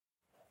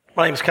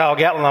My name is Kyle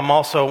Gatlin. I'm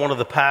also one of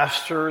the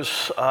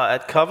pastors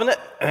at Covenant,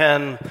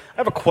 and I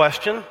have a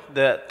question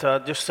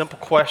just simple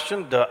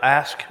question to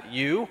ask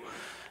you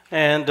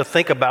and to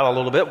think about a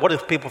little bit. What do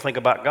people think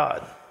about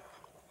God?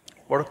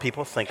 What do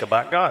people think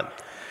about God?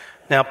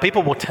 Now,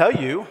 people will tell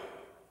you,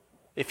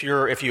 if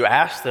you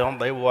ask them,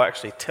 they will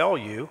actually tell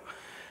you.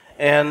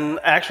 And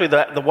actually,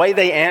 the way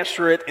they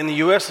answer it in the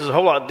U.S. is a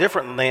whole lot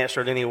different than they answer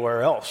it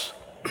anywhere else.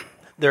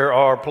 There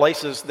are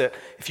places that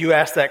if you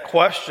ask that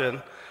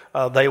question,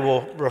 they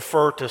will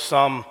refer to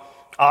some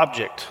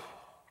object.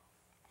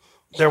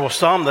 There will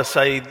some that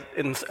say,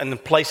 in the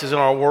places in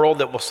our world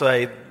that will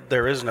say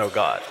there is no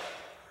God,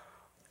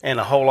 and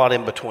a whole lot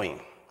in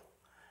between.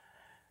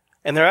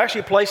 And there are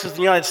actually places in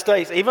the United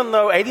States, even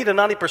though 80 to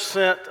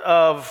 90%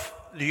 of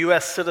the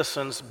U.S.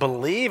 citizens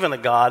believe in a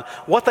God,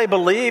 what they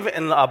believe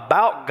in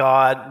about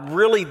God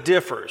really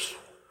differs.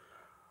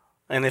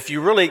 And if you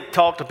really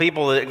talk to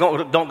people that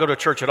don't go to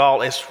church at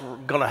all, it's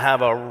going to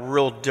have a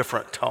real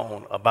different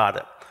tone about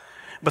it.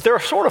 But there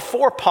are sort of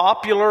four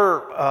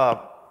popular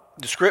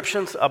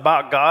descriptions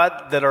about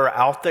God that are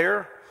out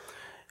there.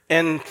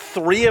 And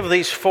three of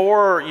these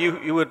four,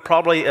 you would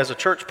probably, as a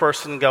church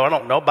person, go, I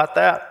don't know about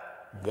that.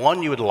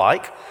 One you would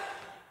like.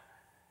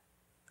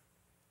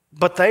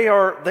 But they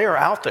are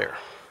out there.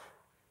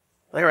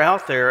 They are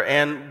out there.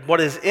 And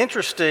what is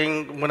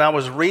interesting when I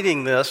was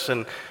reading this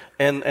and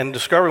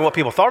discovering what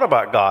people thought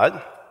about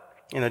God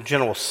in a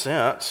general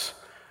sense,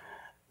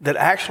 that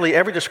actually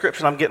every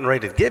description I'm getting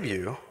ready to give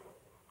you,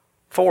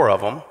 four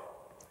of them,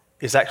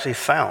 is actually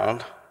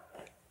found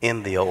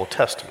in the Old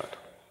Testament.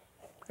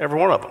 Every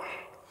one of them.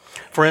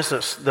 For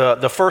instance,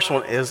 the first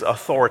one is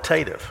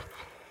authoritative.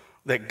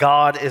 That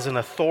God is an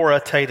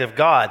authoritative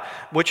God,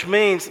 which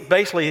means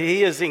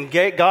basically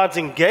God's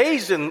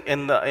engaged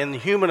in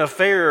human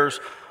affairs,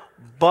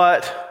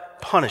 but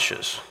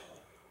punishes.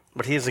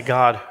 But he is a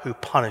God who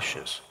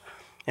punishes.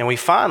 And we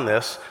find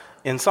this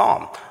in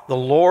Psalm. The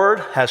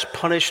Lord has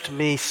punished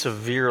me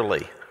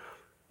severely,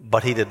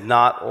 but he did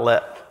not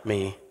let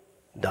me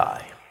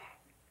die.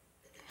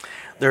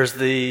 There's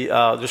the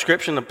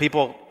description that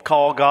people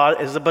call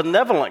God as a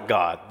benevolent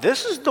God.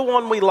 This is the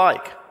one we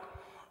like.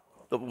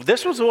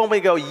 This was the one we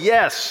go,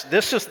 yes,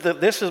 this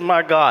is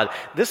my God.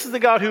 This is the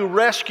God who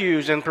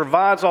rescues and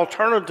provides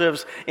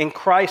alternatives in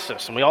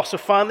crisis. And we also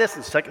find this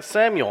in 2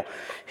 Samuel.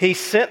 He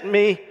sent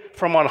me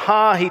from on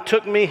high. He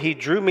took me. He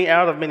drew me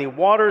out of many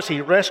waters.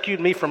 He rescued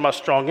me from my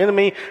strong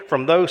enemy,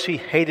 from those who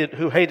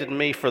hated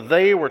me. For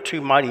they were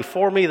too mighty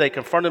for me. They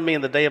confronted me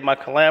in the day of my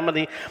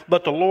calamity.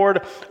 But the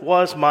Lord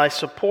was my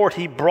support.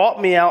 He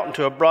brought me out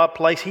into a broad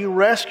place. He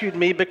rescued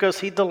me because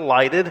he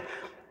delighted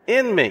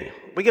in me.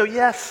 We go,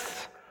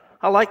 yes,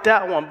 I like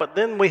that one. But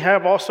then we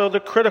have also the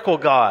critical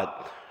God.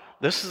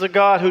 This is a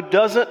God who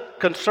doesn't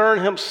concern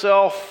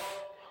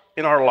himself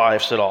in our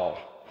lives at all,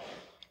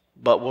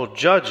 but will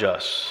judge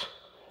us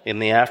in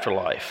the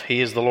afterlife.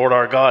 He is the Lord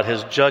our God.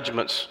 His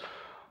judgments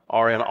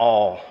are in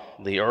all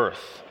the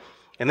earth.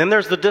 And then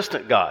there's the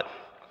distant God.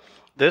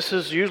 This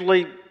is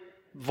usually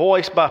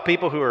voiced by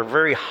people who are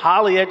very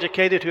highly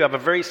educated, who have a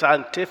very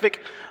scientific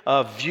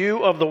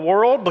view of the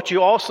world, but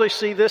you also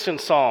see this in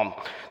Psalm.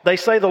 They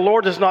say, the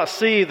Lord does not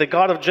see, the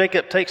God of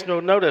Jacob takes no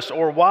notice,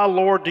 or why,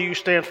 Lord, do you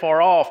stand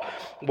far off?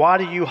 Why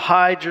do you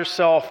hide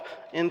yourself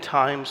in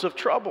times of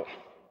trouble?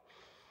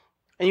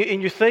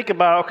 And you think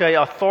about, okay,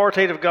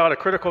 authoritative God, a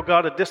critical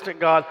God, a distant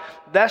God.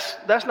 That's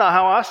not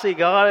how I see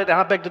God, and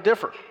I beg to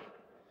differ.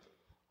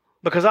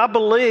 Because I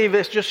believe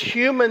it's just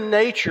human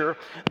nature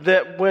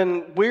that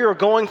when we are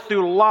going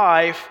through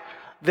life,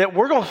 that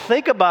we're going to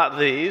think about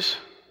these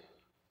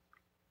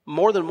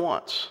more than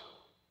once.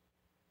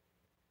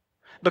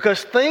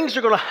 Because things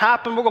are going to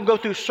happen, we're going to go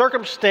through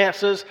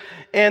circumstances,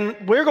 and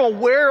we're going to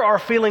wear our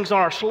feelings on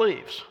our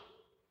sleeves.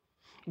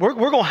 We're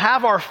going to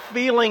have our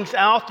feelings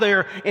out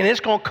there, and it's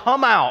going to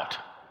come out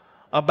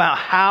about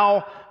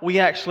how we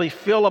actually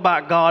feel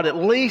about God, at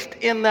least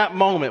in that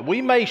moment.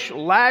 We may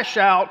lash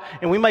out,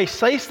 and we may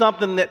say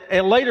something that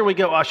and later we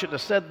go, I shouldn't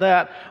have said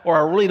that, or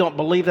I really don't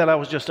believe that. I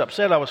was just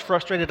upset. I was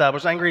frustrated. I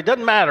was angry. It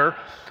doesn't matter.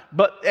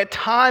 But at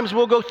times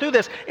we'll go through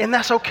this, and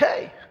that's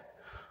okay.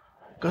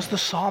 Because the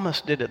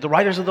psalmist did it. The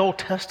writers of the Old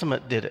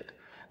Testament did it.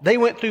 They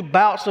went through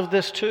bouts of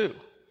this too,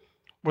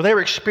 where they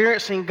were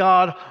experiencing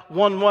God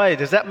one way.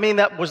 Does that mean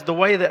that was the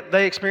way that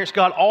they experienced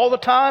God all the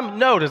time?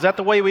 No. Does that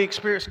the way we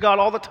experience God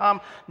all the time?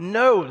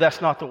 No, that's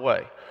not the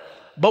way.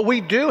 But we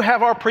do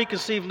have our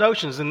preconceived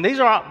notions, and these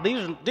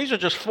are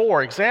just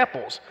four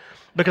examples.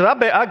 Because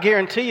I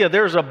guarantee you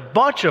there's a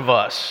bunch of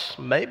us,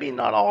 maybe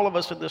not all of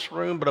us in this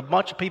room, but a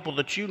bunch of people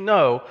that you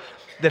know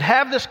that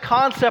have this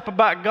concept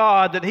about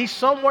God that he's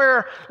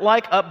somewhere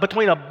like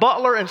between a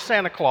butler and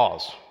Santa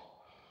Claus,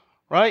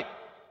 right?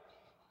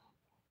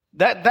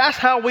 That's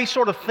how we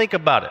sort of think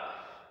about it.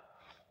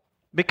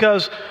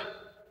 Because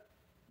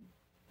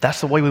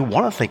that's the way we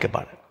want to think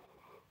about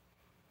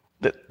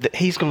it. That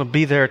he's going to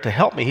be there to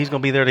help me. He's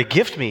going to be there to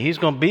gift me. He's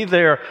going to be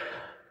there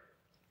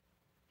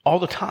all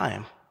the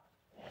time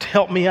to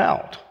help me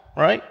out,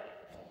 right?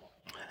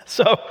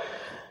 So,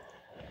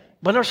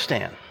 but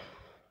understand,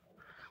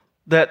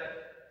 that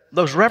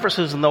those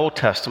references in the Old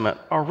Testament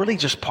are really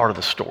just part of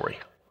the story.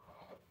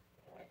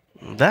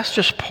 That's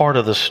just part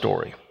of the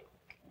story.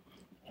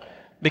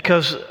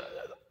 Because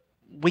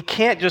we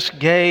can't just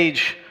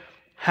gauge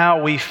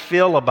how we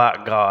feel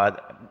about God.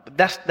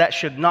 That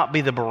should not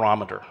be the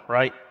barometer,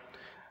 right?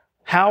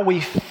 How we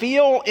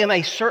feel in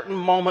a certain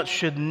moment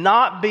should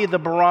not be the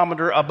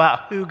barometer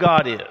about who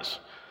God is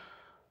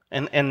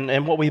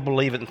and what we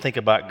believe and think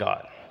about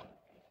God.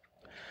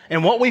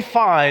 And what we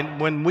find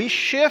when we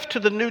shift to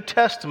the New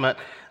Testament,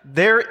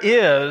 there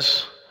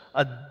is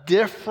a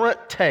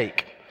different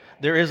take.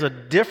 There is a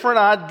different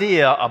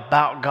idea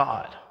about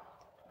God.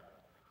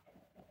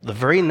 The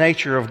very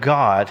nature of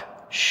God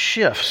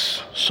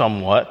shifts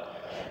somewhat,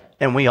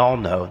 and we all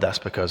know that's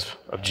because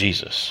of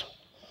Jesus.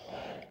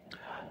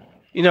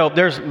 You know,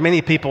 there's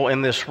many people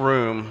in this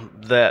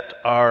room that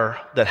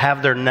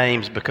have their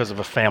names because of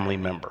a family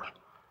member.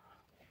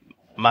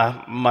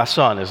 My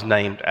son is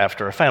named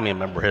after a family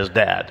member, his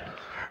dad,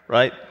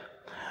 right?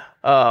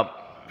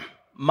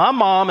 My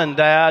mom and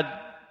dad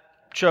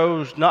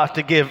chose not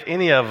to give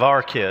any of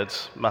our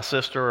kids, my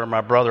sister or my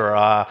brother or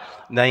I,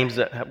 names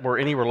that were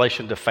any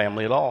relation to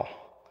family at all.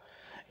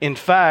 In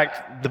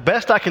fact, the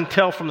best I can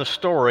tell from the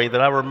story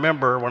that I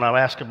remember when I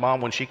asked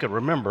Mom when she could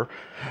remember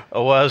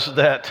was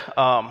that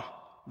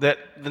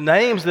the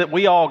names that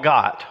we all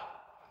got,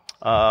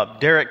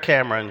 Derek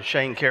Cameron,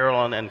 Shane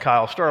Carolyn, and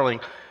Kyle Sterling,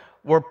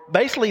 were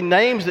basically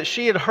names that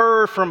she had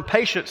heard from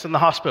patients in the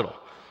hospital.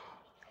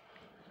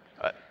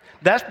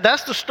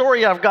 That's the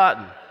story I've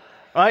gotten.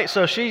 Right?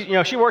 So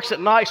she works at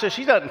night, so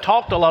she doesn't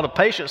talk to a lot of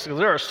patients because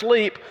they're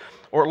asleep,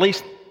 or at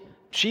least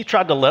she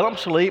tried to let them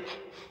sleep,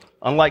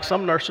 unlike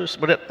some nurses,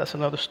 but that's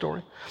another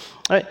story.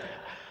 Right?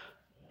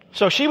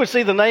 So she would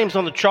see the names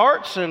on the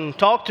charts and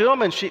talk to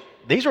them, and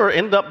these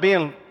ended up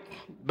being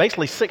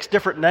basically 6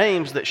 different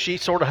names that she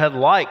sort of had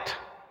liked.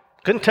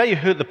 Couldn't tell you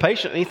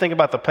anything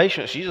about the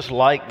patient. She just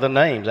liked the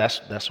names.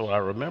 That's what I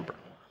remember.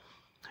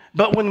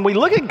 But when we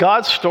look at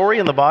God's story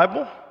in the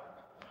Bible,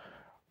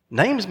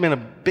 names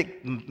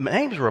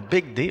were a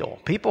big deal.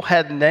 People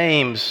had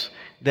names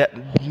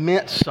that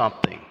meant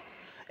something.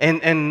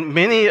 And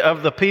many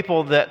of the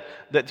people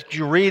that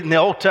you read in the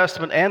Old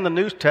Testament and the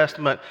New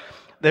Testament,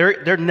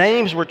 their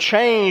names were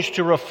changed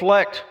to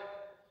reflect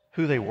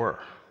who they were.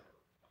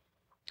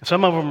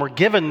 Some of them were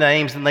given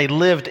names and they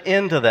lived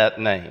into that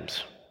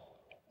names.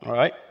 All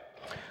right?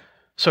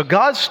 So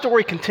God's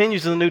story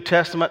continues in the New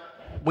Testament,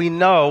 we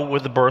know,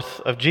 with the birth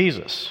of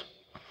Jesus.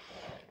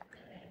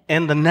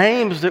 And the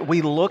names that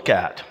we look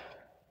at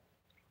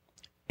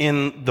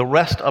in the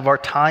rest of our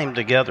time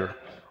together,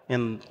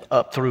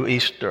 up through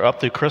Easter, up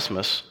through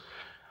Christmas,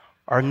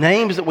 are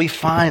names that we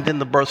find in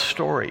the birth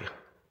story.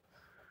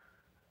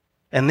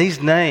 And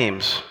these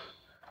names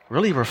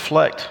really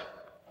reflect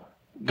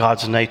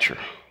God's nature.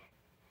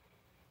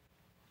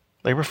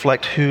 They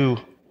reflect who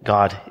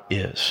God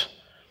is.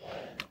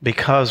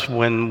 Because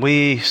when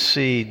we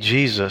see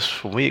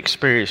Jesus, when we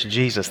experience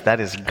Jesus,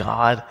 that is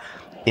God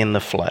in the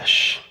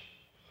flesh.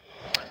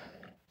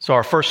 So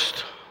our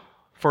first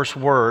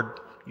word,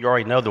 you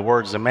already know the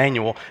word is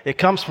Emmanuel. It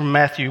comes from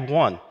Matthew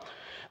 1.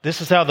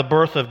 This is how the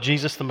birth of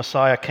Jesus the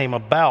Messiah came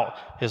about.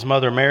 His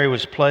mother Mary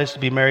was pledged to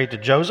be married to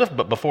Joseph,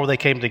 but before they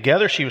came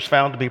together, she was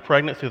found to be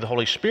pregnant through the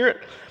Holy Spirit.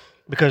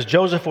 Because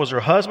Joseph was her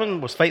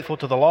husband, was faithful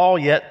to the law,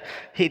 yet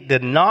he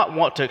did not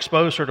want to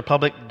expose her to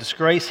public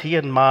disgrace. He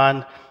had in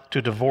mind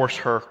to divorce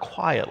her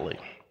quietly.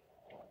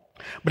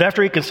 But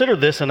after he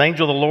considered this, an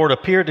angel of the Lord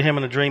appeared to him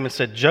in a dream and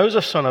said,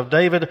 Joseph, son of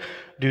David,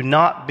 do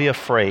not be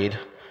afraid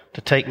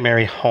to take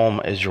Mary home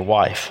as your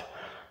wife,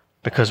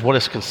 because what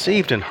is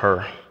conceived in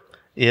her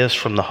is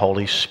from the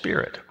Holy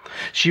Spirit.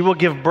 She will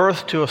give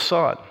birth to a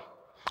son,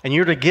 and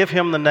you're to give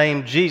him the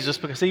name Jesus,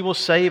 because he will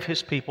save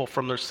his people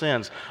from their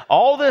sins.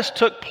 All this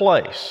took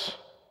place.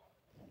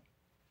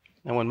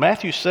 And when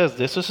Matthew says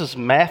this is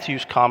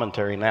Matthew's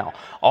commentary now.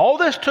 All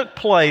this took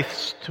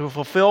place to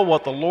fulfill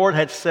what the Lord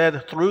had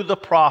said through the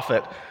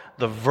prophet.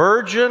 The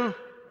virgin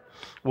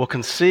will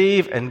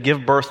conceive and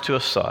give birth to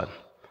a son,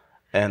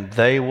 and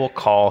they will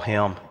call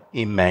him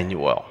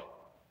Emmanuel,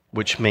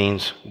 which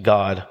means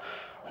God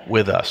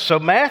with us. So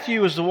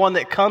Matthew is the one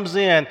that comes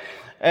in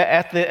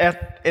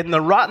right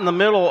in the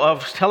middle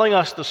of telling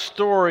us the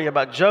story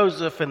about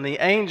Joseph and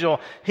the angel.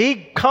 He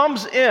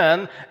comes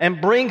in and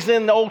brings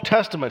in the Old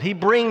Testament. He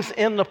brings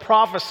in the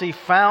prophecy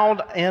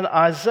found in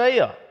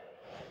Isaiah.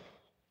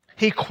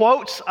 He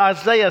quotes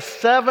Isaiah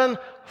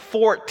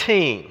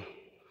 7:14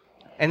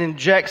 and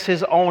injects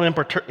his own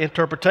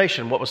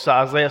interpretation. What was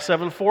Isaiah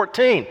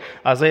 7:14?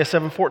 Isaiah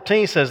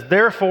 7:14 says,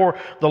 "Therefore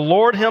the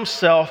Lord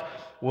himself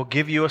will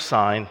give you a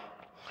sign.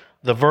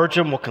 The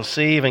virgin will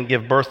conceive and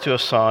give birth to a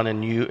son,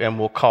 and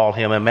will call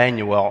him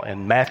Emmanuel."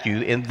 And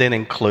Matthew then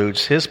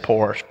includes his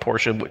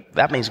portion.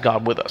 That means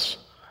God with us.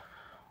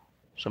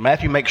 So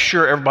Matthew makes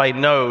sure everybody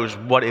knows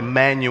what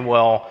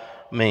Emmanuel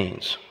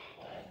means.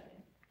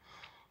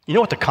 You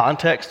know what the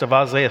context of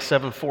Isaiah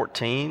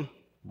 7:14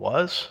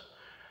 was?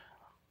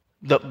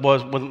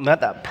 When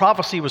that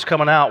prophecy was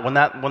coming out,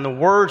 when the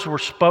words were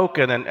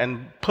spoken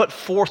and put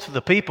forth to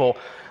the people,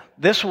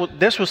 This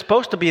was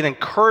supposed to be an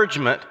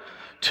encouragement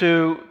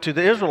to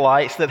the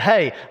Israelites that,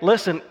 hey,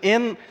 listen,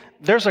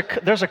 there's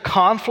a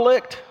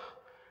conflict.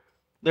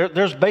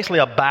 There's basically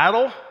a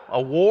battle,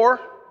 a war,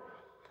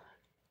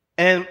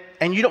 and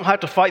you don't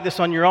have to fight this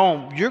on your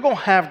own. You're going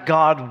to have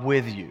God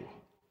with you.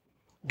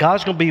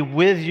 God's going to be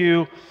with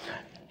you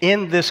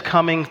in this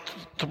coming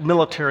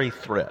military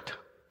threat.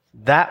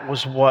 That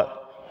was what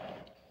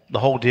the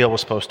whole deal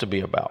was supposed to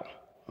be about.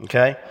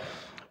 Okay?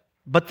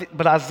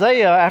 But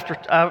Isaiah, after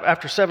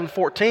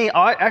 7:14,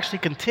 actually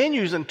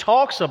continues and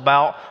talks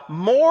about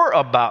more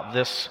about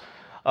this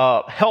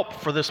help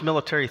for this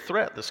military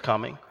threat that's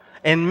coming,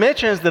 and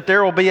mentions that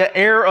there will be an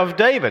heir of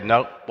David.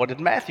 Now, what did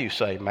Matthew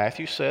say?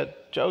 Matthew said,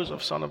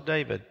 Joseph, son of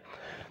David.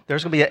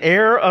 There's going to be an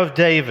heir of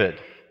David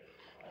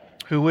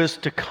who is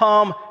to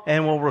come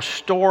and will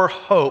restore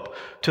hope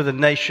to the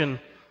nation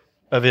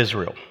of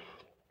Israel.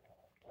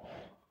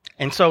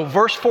 And so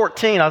verse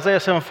 14, Isaiah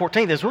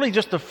 7:14, is really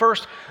just the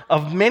first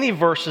of many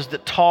verses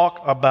that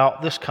talk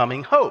about this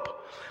coming hope.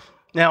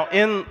 Now,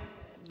 in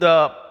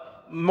the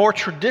more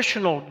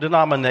traditional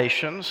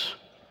denominations,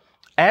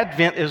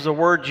 Advent is the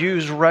word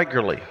used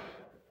regularly.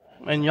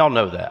 And y'all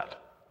know that.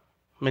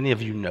 Many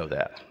of you know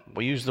that.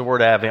 We use the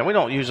word Advent. We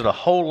don't use it a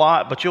whole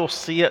lot, but you'll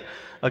see it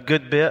a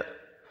good bit.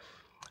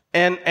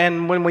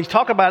 And when we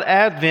talk about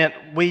Advent,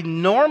 we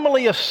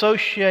normally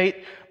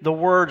associate the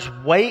words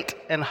wait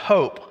and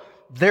hope.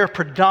 They're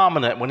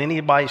predominant when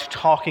anybody's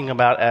talking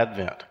about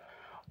Advent.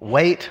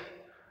 Wait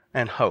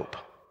and hope.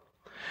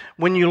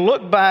 When you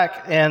look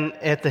back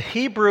at the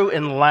Hebrew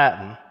and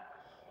Latin,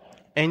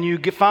 and you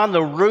find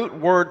the root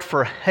word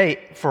for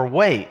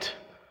wait,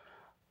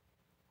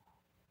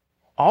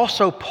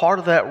 also part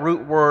of that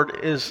root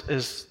word is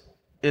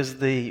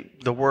the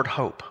word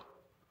hope.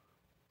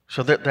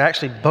 So they're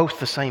actually both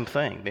the same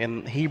thing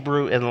in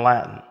Hebrew and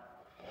Latin.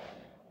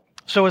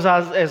 So as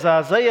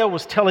Isaiah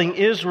was telling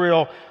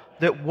Israel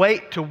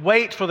that to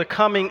wait for the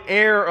coming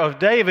heir of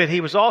David,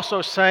 he was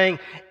also saying,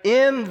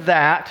 in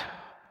that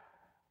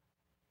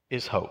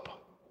is hope.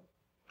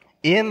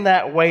 In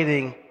that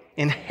waiting,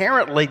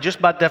 inherently, just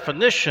by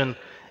definition,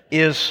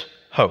 is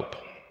hope.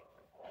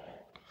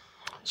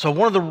 So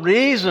one of the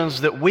reasons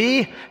that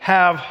we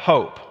have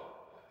hope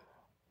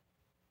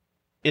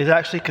is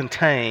actually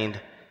contained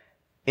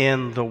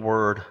in the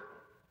word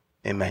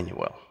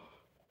Emmanuel.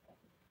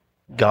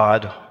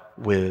 God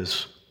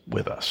is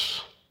with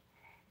us.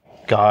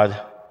 God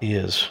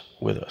is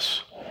with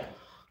us.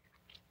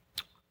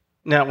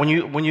 Now, when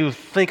you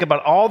think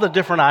about all the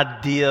different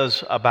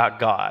ideas about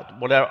God,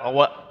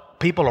 what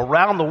people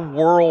around the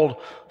world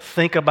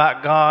think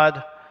about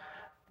God,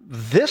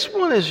 this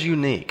one is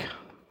unique.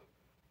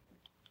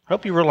 I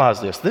hope you realize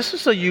this. This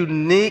is a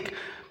unique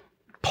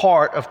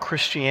part of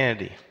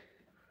Christianity,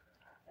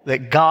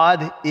 that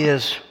God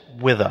is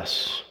with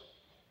us.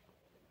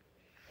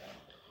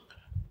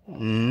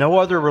 No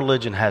other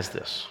religion has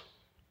this.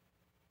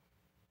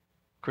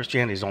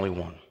 Christianity is only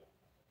one.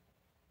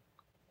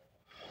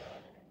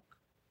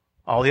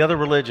 All the other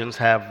religions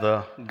have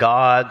the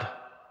God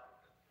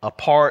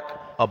apart,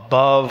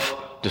 above,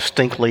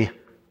 distinctly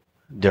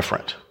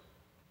different.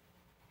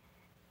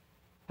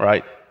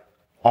 Right?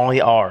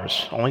 Only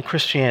ours, only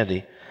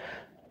Christianity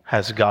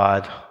has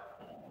God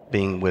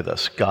being with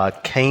us.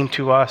 God came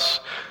to us.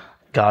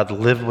 God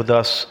lived with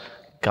us.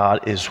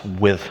 God is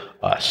with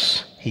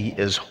us. He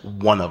is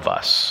one of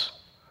us.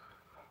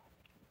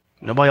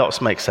 Nobody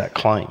else makes that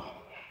claim.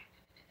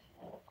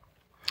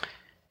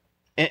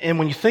 And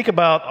when you think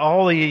about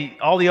all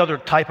the other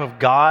type of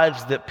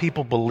gods that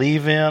people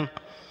believe in,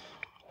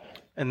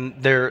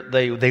 and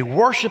they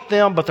worship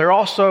them, but they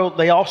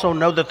also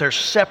know that they're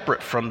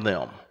separate from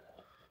them.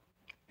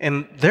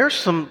 And there's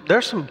some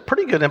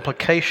pretty good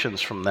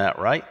implications from that,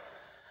 right?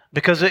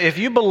 Because if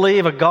you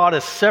believe a God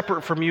is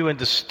separate from you and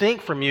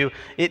distinct from you,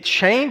 it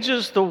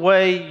changes the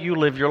way you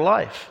live your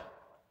life.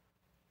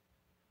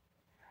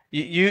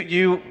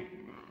 You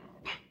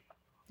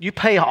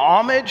pay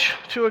homage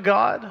to a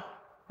God,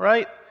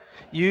 right?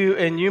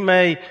 You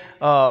may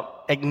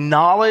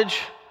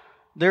acknowledge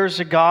there's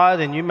a God,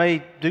 and you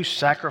may do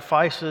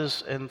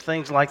sacrifices and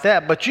things like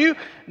that. But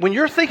when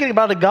you're thinking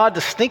about a God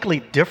distinctly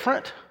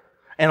different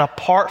and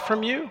apart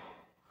from you,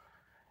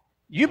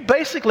 you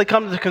basically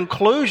come to the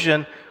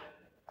conclusion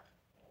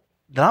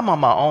that I'm on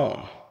my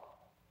own.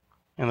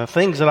 And the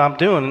things that I'm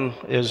doing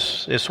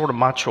is sort of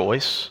my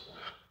choice.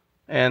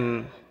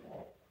 And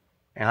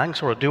I can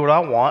sort of do what I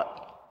want.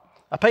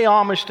 I pay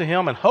homage to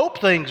Him and hope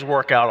things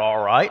work out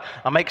all right.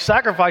 I make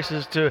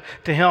sacrifices to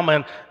Him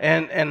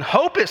and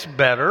hope it's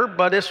better,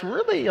 but it's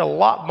really a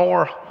lot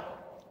more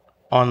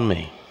on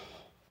me.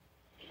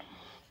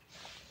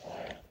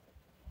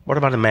 What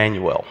about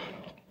Emmanuel?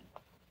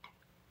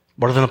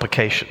 What are the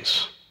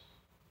implications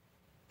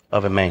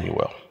of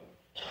Emmanuel?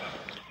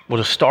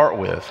 Well, to start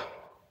with,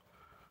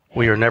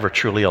 we are never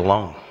truly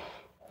alone.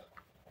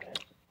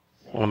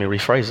 Well, let me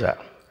rephrase that.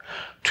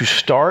 To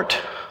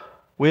start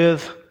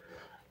with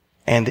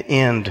and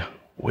end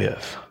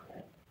with,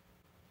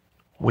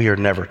 we are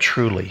never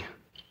truly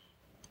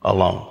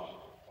alone.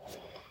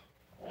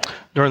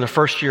 during the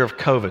first year of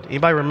COVID.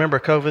 Anybody remember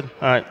COVID?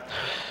 All right.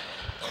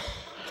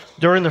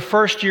 During the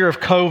first year of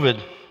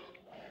COVID,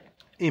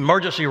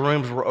 emergency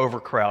rooms were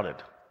overcrowded.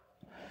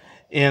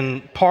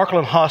 In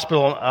Parkland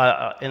Hospital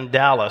in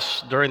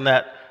Dallas, during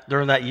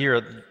that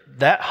year,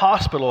 that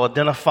hospital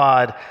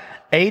identified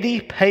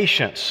 80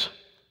 patients.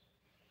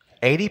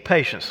 80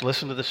 patients,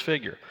 listen to this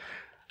figure.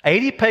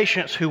 80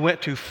 patients who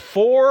went to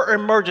 4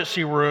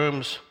 emergency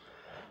rooms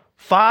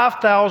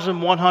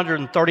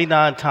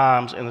 5,139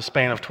 times in the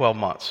span of 12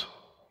 months.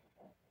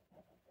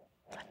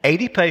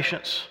 80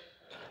 patients,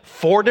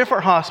 4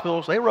 different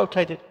hospitals, they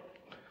rotated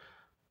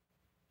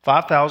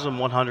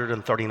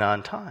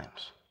 5,139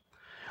 times.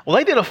 Well,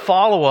 they did a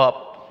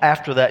follow-up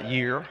after that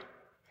year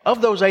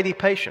of those 80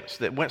 patients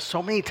that went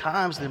so many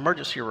times in the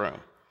emergency room.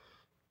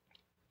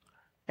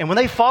 And when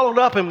they followed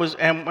up and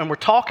were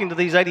talking to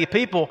these 80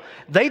 people,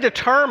 they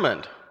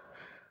determined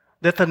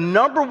that the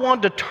number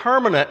one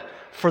determinant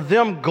for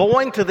them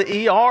going to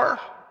the ER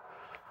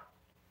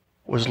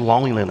was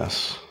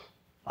loneliness,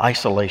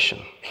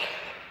 isolation.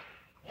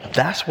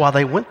 That's why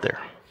they went there.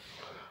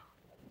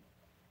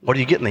 What do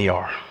you get in the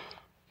ER?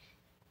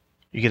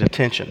 You get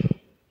attention.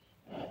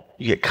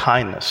 You get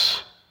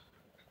kindness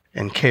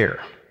and care,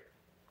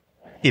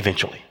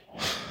 eventually.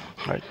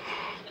 Right?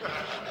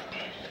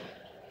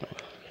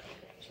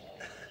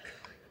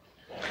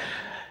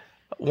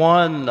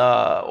 One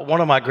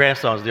of my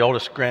grandsons, the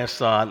oldest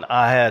grandson,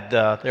 I had,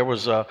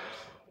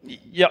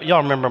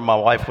 y'all remember my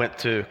wife went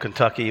to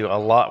Kentucky a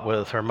lot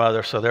with her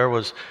mother, so there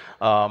was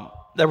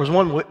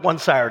one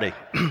Saturday,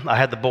 I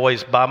had the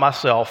boys by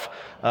myself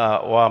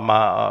while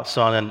my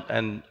son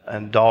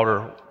and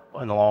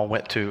daughter-in-law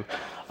went to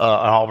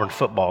an Auburn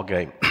football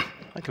game. I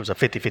think it was a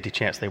 50-50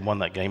 chance they won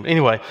that game.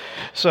 Anyway,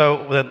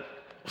 so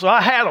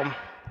I had them,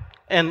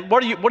 and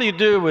what do you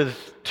do with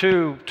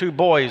two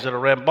boys that are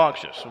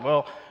rambunctious?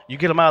 Well, you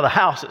get them out of the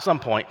house at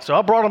some point. So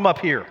I brought them up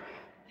here.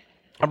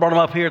 I brought them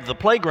up here to the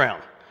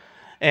playground.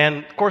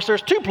 And, of course,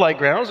 there's 2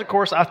 playgrounds. Of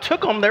course, I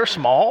took them. They're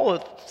small,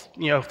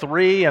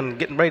 3 and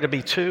getting ready to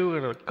be 2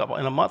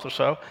 in a month or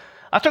so.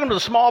 I took them to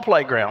the small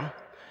playground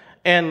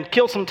and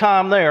killed some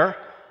time there.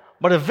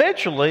 But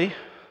eventually,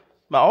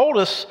 my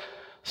oldest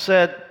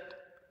said,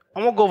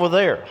 I want to go over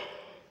there.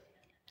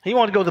 He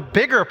wanted to go to the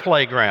bigger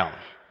playground.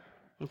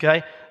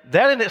 Okay?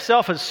 That in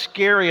itself is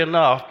scary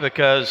enough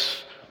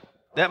because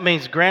that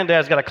means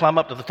Granddad's got to climb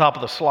up to the top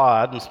of the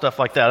slide and stuff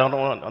like that. I don't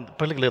want,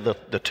 particularly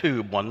the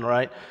tube one,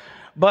 right?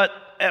 But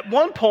at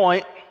one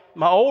point,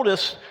 my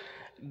oldest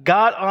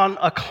got on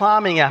a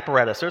climbing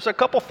apparatus. There's a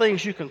couple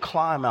things you can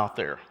climb out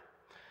there.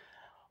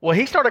 Well,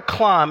 he started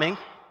climbing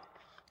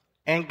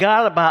and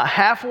got about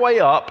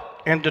halfway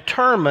up and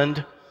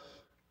determined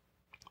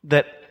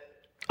that,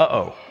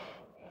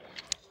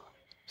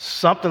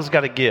 something's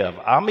got to give.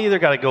 I'm either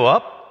got to go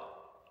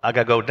up, I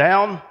got to go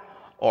down,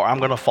 or I'm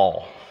going to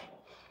fall.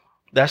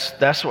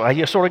 That's what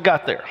I sort of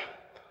got there.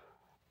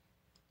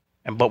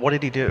 But what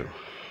did he do?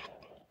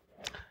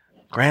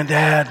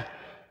 Granddad,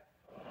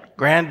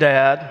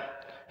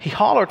 he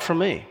hollered for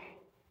me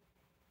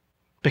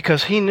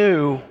because he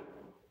knew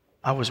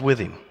I was with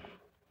him.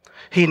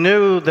 He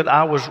knew that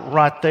I was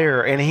right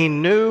there, and he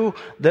knew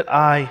that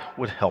I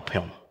would help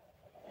him.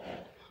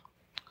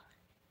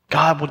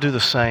 God will do the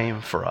same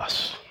for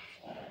us.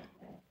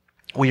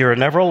 We are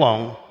never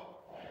alone.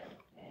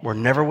 We're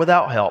never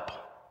without help.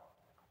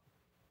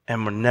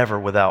 And we're never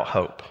without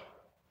hope.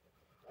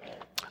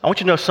 I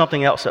want you to know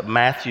something else that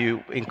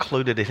Matthew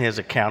included in his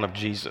account of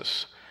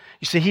Jesus.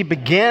 You see, he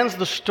begins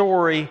the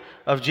story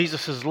of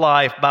Jesus'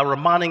 life by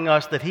reminding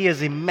us that he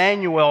is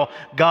Emmanuel,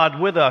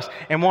 God with us.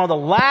 And one of the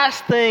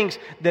last things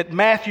that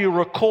Matthew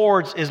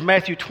records is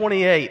Matthew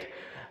 28.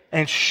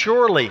 And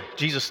surely,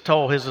 Jesus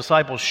told his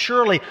disciples,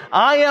 surely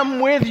I am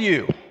with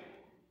you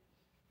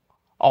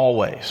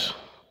always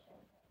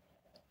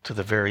to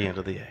the very end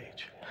of the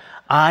age.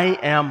 I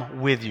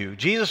am with you.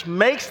 Jesus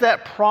makes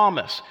that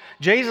promise.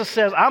 Jesus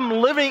says, I'm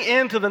living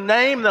into the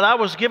name that I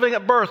was given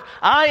at birth.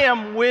 I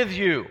am with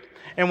you.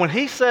 And when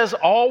he says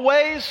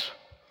always,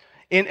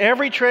 in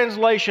every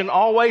translation,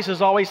 always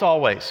is always,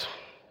 always.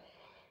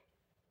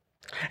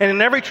 And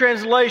in every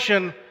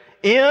translation,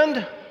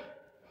 end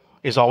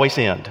is always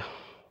end.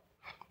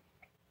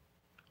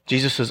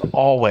 Jesus is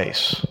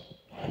always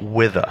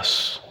with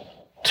us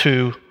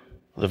to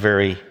the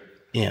very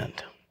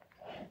end.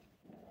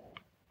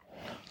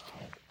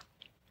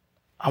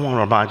 I want to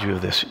remind you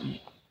of this.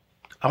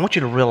 I want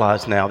you to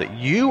realize now that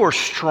you are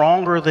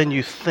stronger than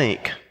you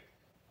think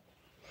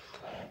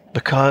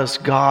because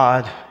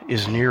God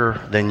is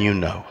nearer than you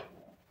know.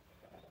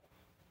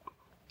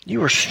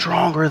 You are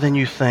stronger than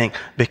you think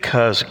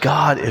because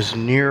God is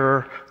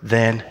nearer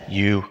than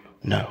you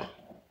know.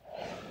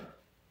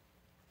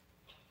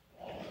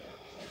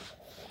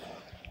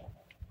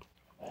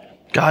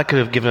 God could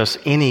have given us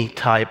any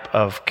type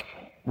of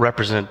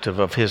representative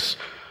of his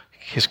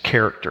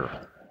character.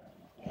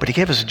 But he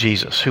gave us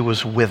Jesus, who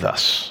was with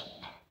us,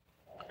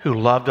 who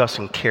loved us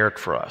and cared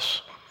for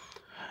us.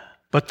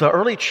 But the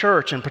early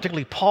church, and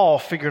particularly Paul,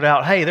 figured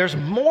out, hey, there's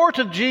more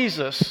to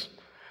Jesus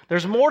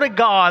There's more to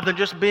God than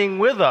just being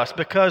with us,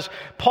 because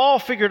Paul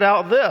figured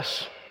out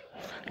this.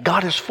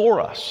 God is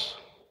for us.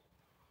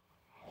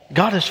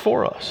 God is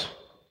for us.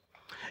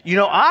 You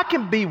know, I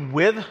can be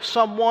with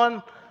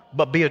someone,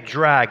 but be a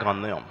drag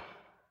on them,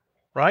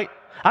 right?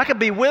 I can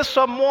be with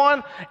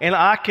someone, and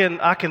I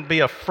can be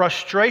a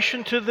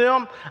frustration to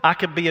them. I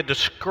can be a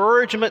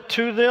discouragement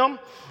to them.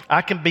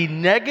 I can be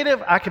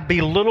negative. I can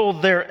belittle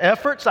their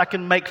efforts. I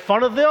can make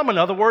fun of them. In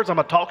other words, I'm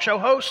a talk show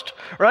host,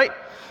 right?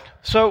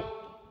 So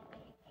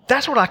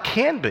that's what I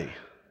can be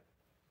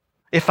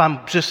if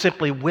I'm just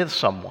simply with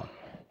someone.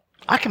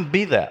 I can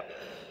be that.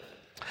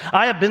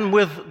 I have been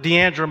with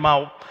Deandra,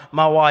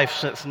 my wife,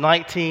 since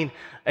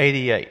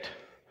 1988.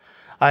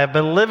 I have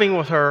been living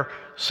with her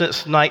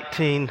since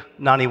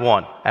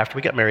 1991. After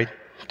we got married,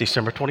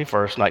 December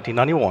 21st,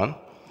 1991,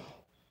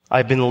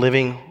 I've been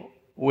living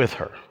with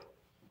her.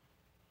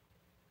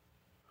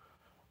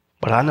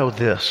 But I know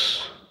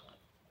this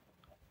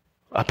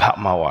about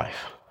my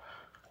wife,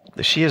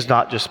 that she has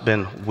not just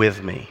been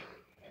with me,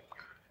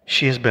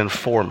 she has been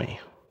for me.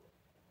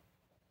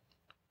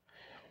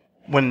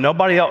 When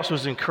nobody else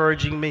was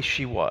encouraging me,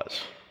 she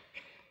was.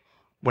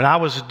 When I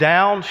was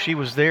down, she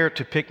was there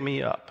to pick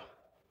me up.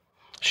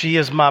 She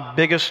is my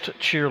biggest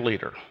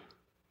cheerleader.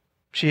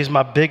 She is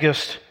my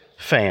biggest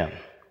fan.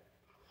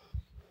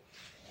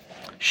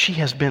 She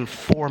has been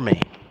for me.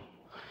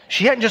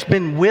 She hadn't just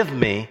been with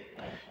me,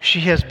 she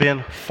has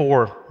been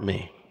for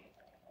me.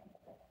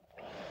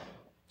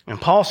 And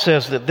Paul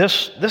says that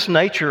this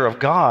nature of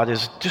God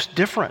is just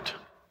different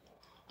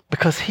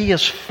because he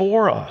is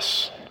for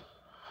us.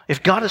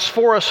 If God is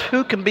for us,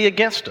 who can be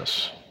against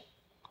us?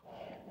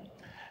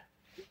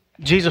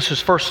 Jesus'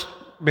 first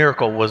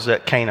miracle was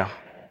at Cana,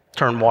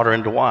 turned water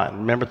into wine.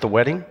 Remember at the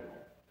wedding?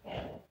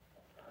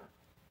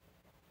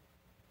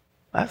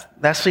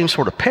 That seems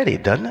sort of petty,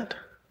 doesn't it?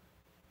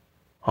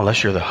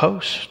 Unless you're the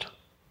host.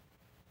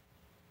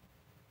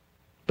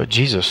 But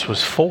Jesus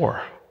was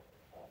for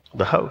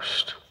the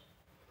host.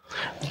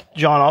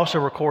 John also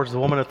records the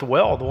woman at the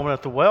well. The woman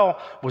at the well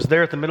was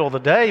there at the middle of the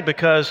day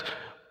because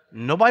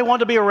nobody wanted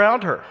to be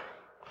around her.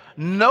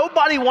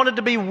 Nobody wanted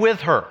to be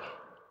with her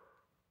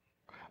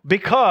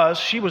because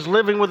she was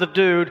living with a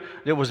dude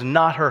that was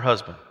not her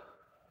husband.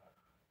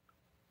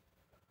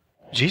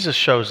 Jesus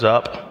shows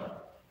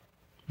up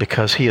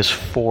because he is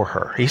for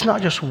her. He's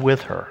not just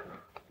with her.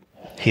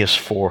 He is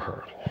for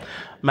her.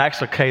 Max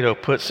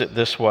Lucado puts it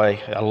this way.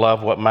 I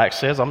love what Max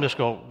says. I'm just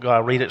going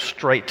to read it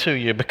straight to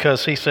you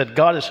because he said,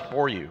 God is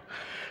for you.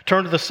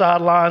 Turn to the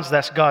sidelines,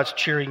 that's God's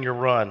cheering your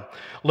run.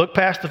 Look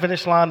past the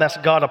finish line, that's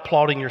God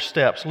applauding your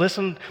steps.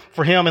 Listen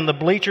for him in the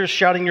bleachers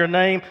shouting your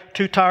name.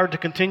 Too tired to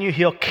continue,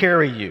 he'll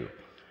carry you.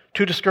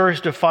 Too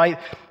discouraged to fight,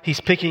 he's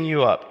picking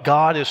you up.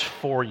 God is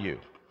for you.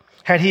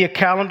 Had he a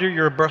calendar,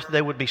 your birthday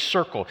would be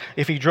circled.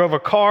 If he drove a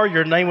car,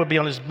 your name would be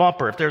on his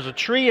bumper. If there's a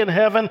tree in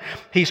heaven,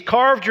 he's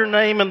carved your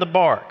name in the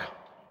bark.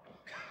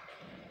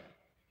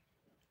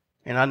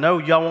 And I know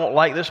y'all won't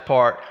like this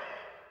part.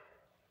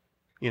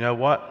 You know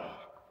what?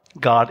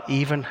 God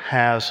even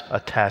has a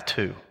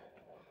tattoo.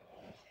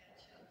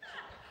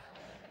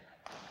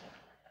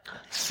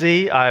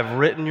 See, I've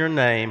written your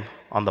name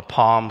on the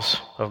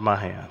palms of my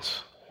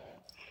hands.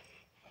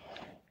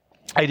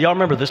 Hey, do y'all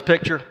remember this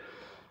picture?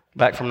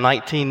 Back from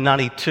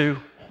 1992.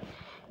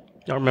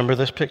 Y'all remember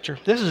this picture?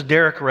 This is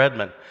Derek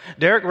Redmond.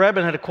 Derek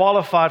Redmond had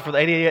qualified for the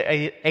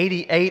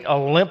 88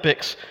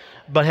 Olympics,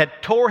 but had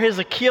tore his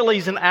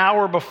Achilles an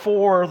hour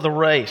before the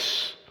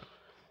race.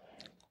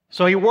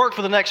 So he worked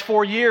for the next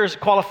 4 years to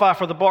qualify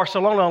for the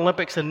Barcelona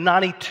Olympics in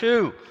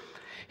 92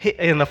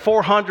 in the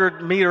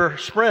 400-meter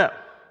sprint.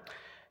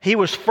 He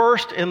was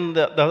first in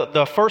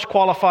the first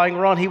qualifying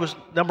run. He was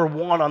number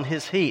one on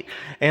his heat.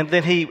 And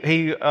then he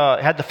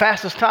had the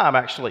fastest time,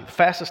 actually, the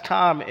fastest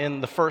time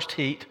in the first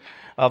heat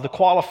of the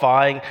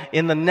qualifying.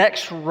 In the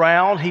next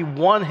round, he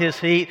won his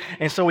heat.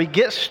 And so he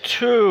gets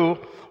to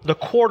the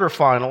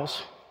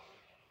semifinals.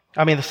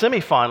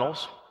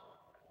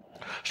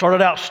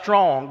 Started out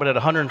strong, but at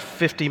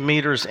 150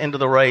 meters into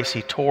the race,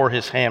 he tore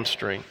his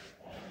hamstring.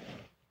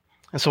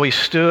 And so he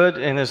stood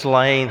in his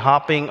lane,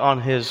 hopping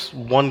on his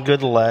one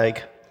good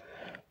leg,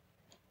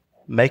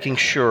 making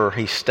sure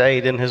he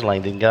stayed in his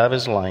lane, didn't get out of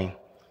his lane.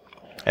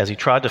 As he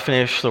tried to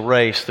finish the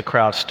race, the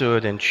crowd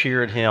stood and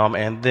cheered him.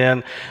 And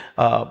then,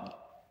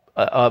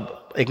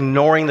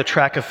 ignoring the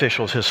track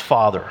officials, his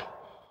father,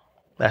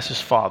 that's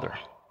his father,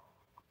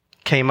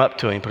 came up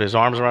to him, put his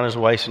arms around his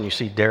waist, and you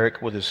see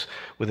Derek with his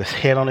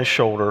head on his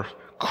shoulder,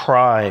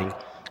 crying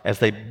as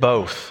they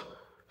both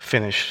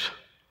finished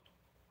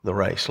the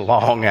race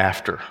long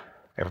after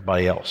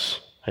everybody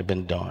else had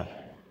been done.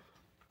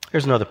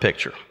 Here's another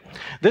picture.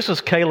 This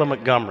is Kayla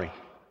Montgomery.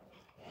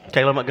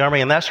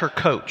 And that's her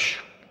coach,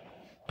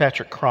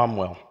 Patrick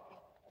Cromwell.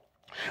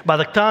 By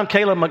the time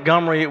Kayla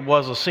Montgomery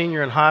was a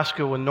senior in high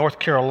school in North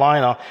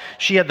Carolina,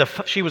 she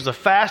was the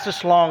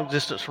fastest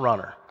long-distance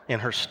runner in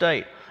her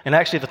state. And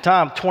actually at the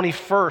time,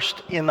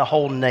 21st in the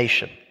whole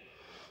nation.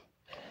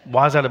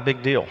 Why is that a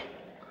big deal?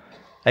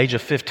 Age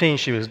of 15,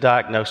 she was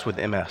diagnosed with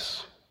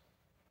MS.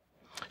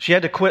 She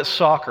had to quit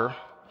soccer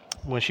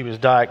when she was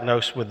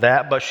diagnosed with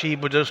that, but she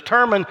was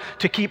determined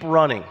to keep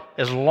running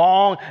as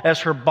long as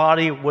her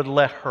body would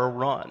let her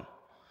run.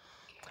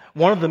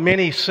 One of the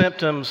many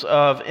symptoms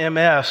of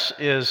MS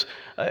is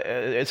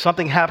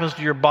something happens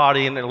to your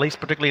body, and at least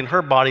particularly in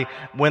her body,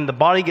 when the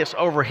body gets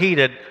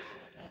overheated,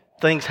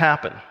 things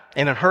happen.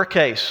 And in her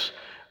case,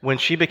 when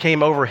she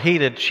became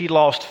overheated, she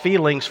lost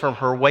feelings from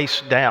her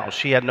waist down.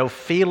 She had no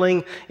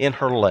feeling in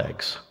her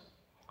legs.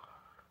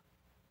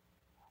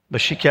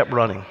 But she kept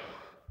running.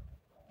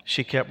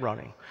 She kept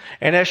running.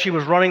 And as she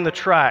was running the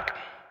track,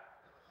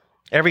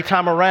 every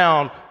time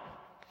around,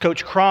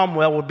 Coach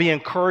Cromwell would be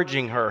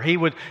encouraging her. He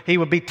would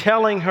be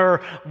telling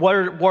her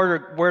where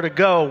to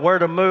go, where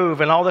to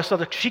move, and all this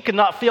other. She could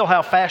not feel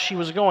how fast she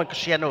was going because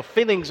she had no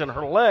feelings in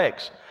her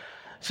legs.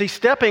 See,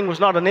 stepping was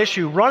not an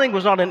issue. Running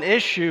was not an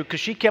issue because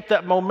she kept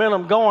that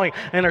momentum going,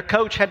 and her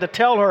coach had to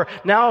tell her,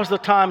 now is the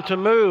time to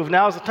move.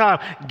 Now is the time.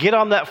 Get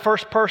on that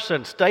first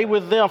person. Stay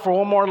with them for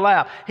one more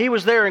lap. He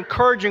was there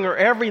encouraging her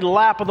every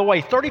lap of the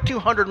way.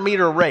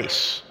 3,200-meter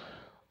race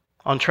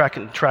on track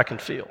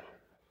and field.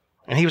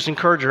 And he was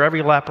encouraging her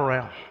every lap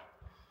around.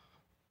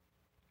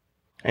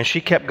 And she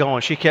kept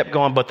going,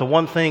 but the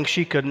one thing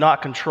she could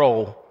not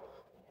control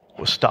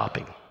was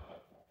stopping.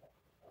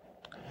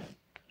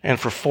 And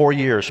for 4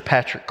 years,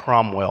 Patrick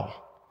Cromwell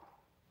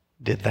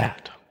did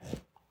that,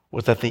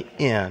 was at the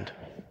end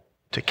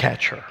to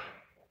catch her.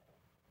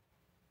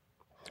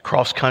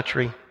 Cross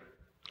country,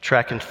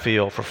 track and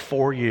field, for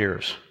 4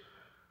 years,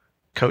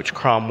 Coach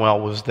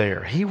Cromwell was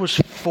there. He was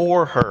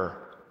for her,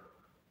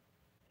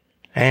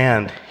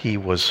 and he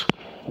was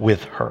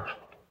with her.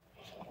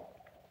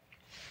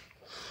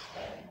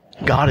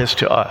 God is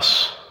to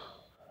us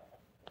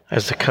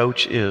as the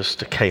coach is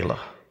to Kayla,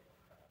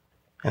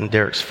 and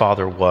Derek's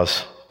father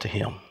was to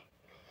him.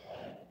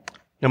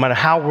 No matter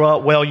how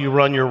well you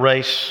run your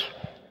race,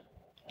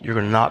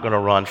 you're not going to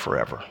run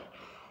forever.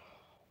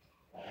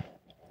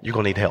 You're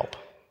going to need help.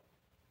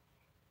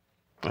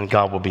 And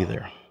God will be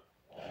there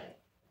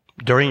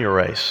during your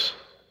race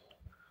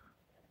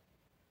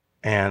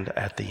and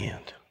at the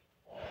end.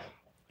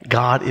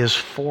 God is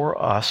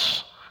for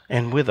us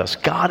and with us.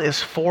 God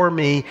is for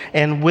me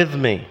and with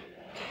me.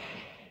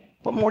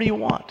 What more do you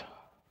want?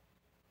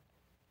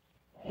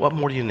 What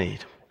more do you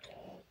need?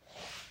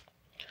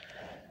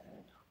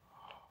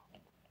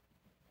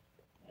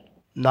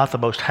 Not the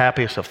most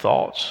happiest of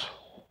thoughts,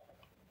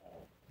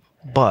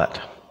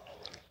 but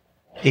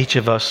each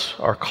of us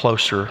are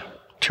closer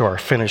to our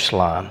finish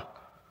line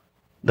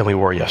than we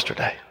were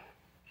yesterday.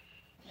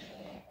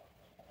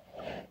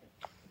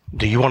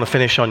 Do you want to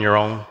finish on your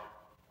own?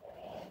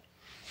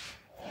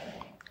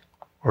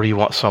 Or do you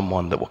want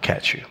someone that will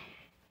catch you?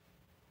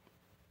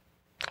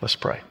 Let's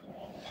pray.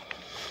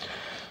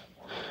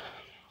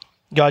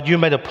 God, you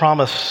made a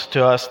promise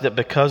to us that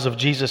because of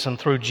Jesus and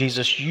through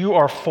Jesus, you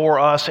are for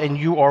us and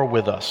you are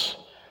with us.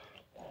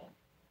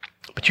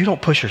 But you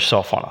don't push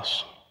yourself on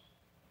us.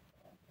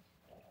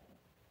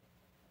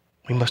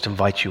 We must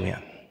invite you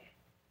in.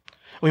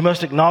 We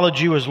must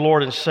acknowledge you as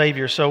Lord and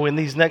Savior. So in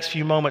these next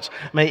few moments,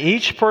 may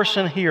each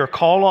person here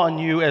call on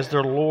you as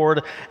their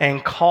Lord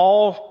and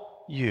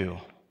call you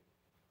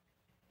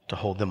to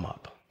hold them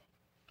up.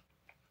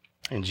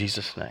 In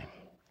Jesus' name.